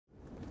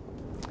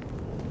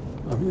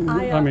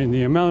I mean,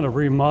 the amount of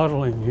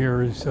remodeling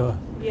here is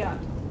yeah.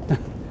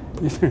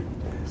 is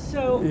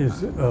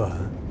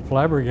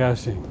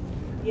flabbergasting.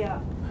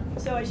 Yeah.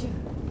 So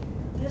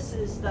this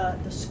is the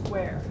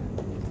square.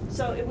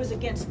 So it was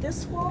against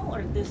this wall,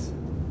 or this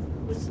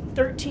was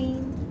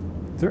 13?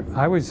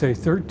 I would say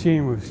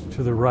 13 was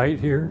to the right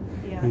here,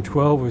 Yeah. and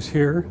 12 was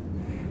here.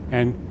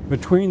 And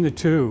between the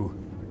two,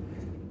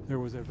 there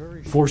was a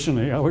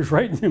fortunately, I was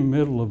right in the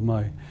middle of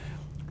my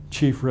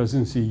chief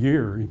residency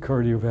year in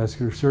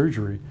cardiovascular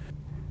surgery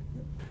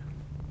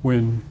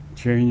when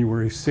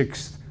January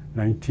 6th,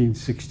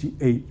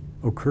 1968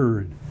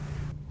 occurred.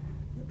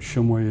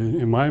 Shumway,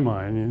 in my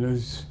mind,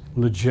 is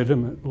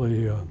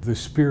legitimately the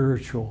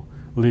spiritual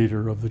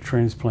leader of the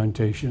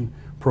transplantation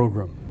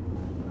program.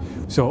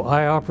 So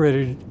I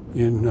operated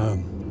in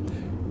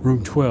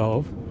room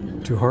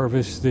 12 to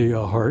harvest the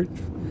heart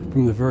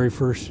from the very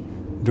first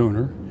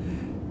donor,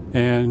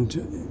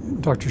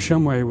 and Dr.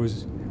 Shumway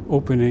was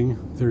opening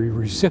the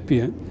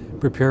recipient,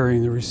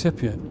 preparing the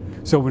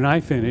recipient. So when I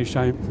finished,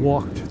 I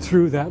walked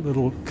through that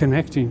little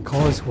connecting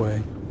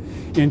causeway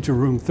into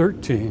room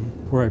 13,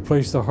 where I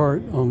placed the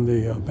heart on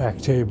the back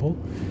table,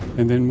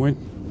 and then went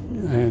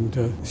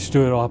and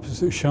stood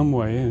opposite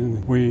Shumway,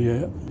 and we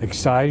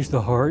excised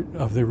the heart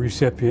of the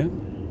recipient.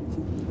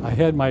 I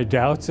had my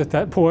doubts at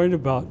that point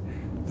about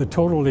the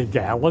total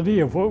legality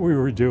of what we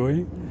were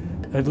doing.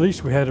 At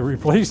least we had a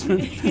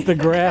replacement, the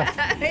graft,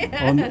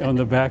 on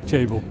the back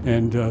table,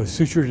 and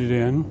sutured it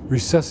in,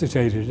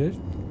 resuscitated it,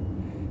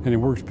 and it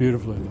worked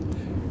beautifully.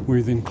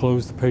 We then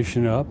closed the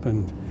patient up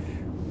and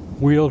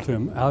wheeled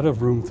him out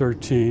of room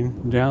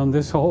 13, down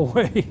this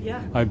hallway,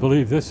 Yeah. I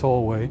believe this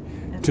hallway,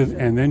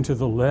 and then to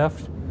the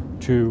left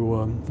to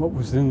what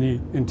was in the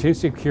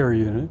intensive care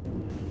unit.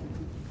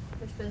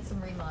 There's been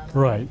some remodeling.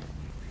 Right.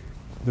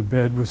 The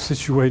bed was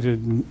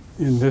situated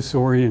in this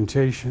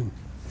orientation.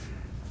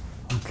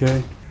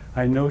 Okay.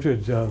 I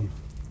noted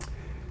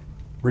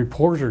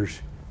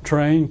reporters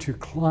trying to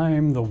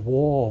climb the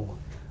wall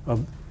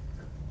of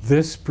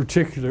this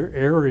particular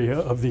area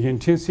of the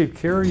intensive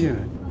care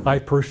unit. I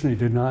personally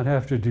did not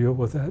have to deal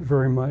with that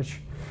very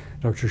much.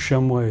 Dr.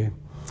 Shumway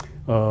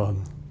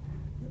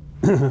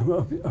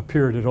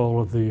appeared at all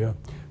of the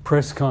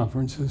press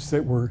conferences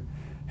that were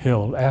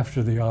held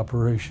after the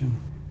operation.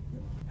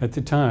 At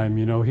the time,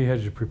 you know, he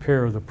had to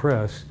prepare the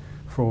press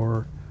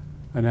for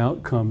an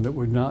outcome that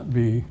would not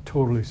be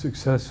totally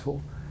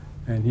successful,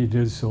 and he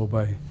did so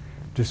by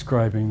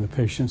describing the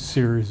patient's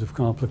series of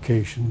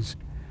complications.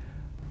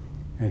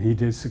 And he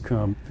did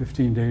succumb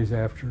 15 days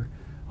after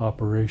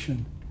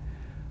operation.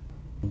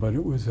 But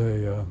it was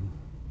a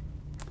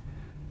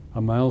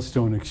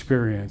milestone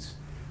experience,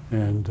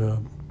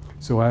 and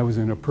so I was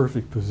in a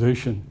perfect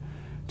position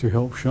to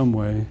help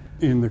Shumway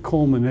in the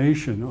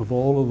culmination of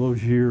all of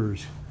those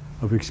years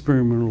of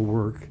experimental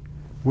work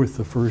with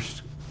the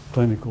first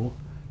clinical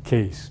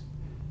case.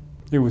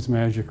 It was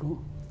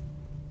magical.